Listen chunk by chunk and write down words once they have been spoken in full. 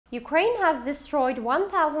Ukraine has destroyed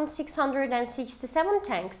 1,667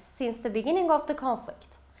 tanks since the beginning of the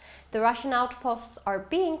conflict. The Russian outposts are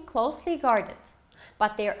being closely guarded,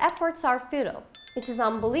 but their efforts are futile. It is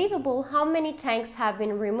unbelievable how many tanks have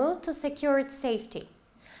been removed to secure its safety.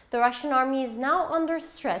 The Russian army is now under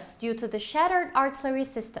stress due to the shattered artillery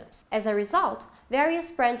systems. As a result,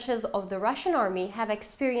 various branches of the Russian army have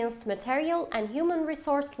experienced material and human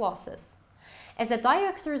resource losses. As a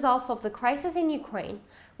direct result of the crisis in Ukraine,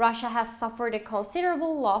 Russia has suffered a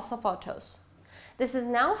considerable loss of autos. This is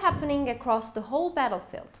now happening across the whole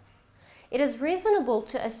battlefield. It is reasonable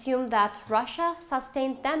to assume that Russia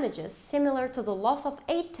sustained damages similar to the loss of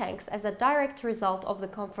 8 tanks as a direct result of the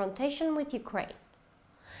confrontation with Ukraine.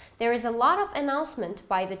 There is a lot of announcement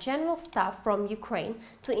by the General Staff from Ukraine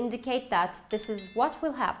to indicate that this is what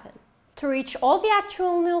will happen. To reach all the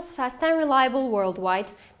actual news fast and reliable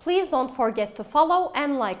worldwide, please don't forget to follow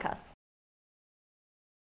and like us.